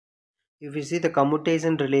If we see the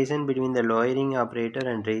commutation relation between the lowering operator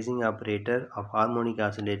and raising operator of harmonic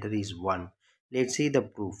oscillator is 1. Let's see the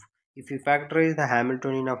proof. If you factorize the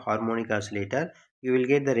Hamiltonian of harmonic oscillator, you will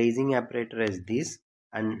get the raising operator as this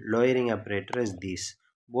and lowering operator as this.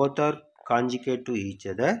 Both are conjugate to each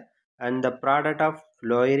other, and the product of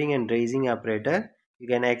lowering and raising operator you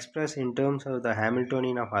can express in terms of the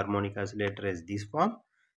Hamiltonian of harmonic oscillator as this form,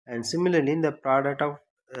 and similarly the product of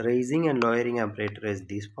raising and lowering operator as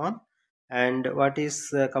this form. And what is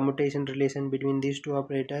the commutation relation between these two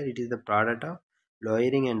operators? It is the product of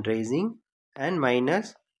lowering and raising and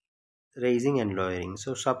minus raising and lowering.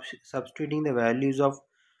 So substituting the values of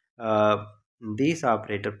uh, this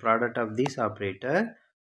operator, product of this operator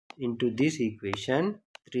into this equation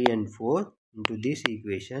 3 and 4 into this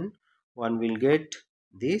equation, one will get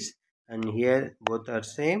this, and here both are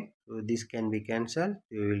same, so this can be cancelled.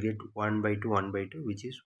 You will get 1 by 2 1 by 2, which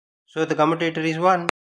is, so the commutator is 1.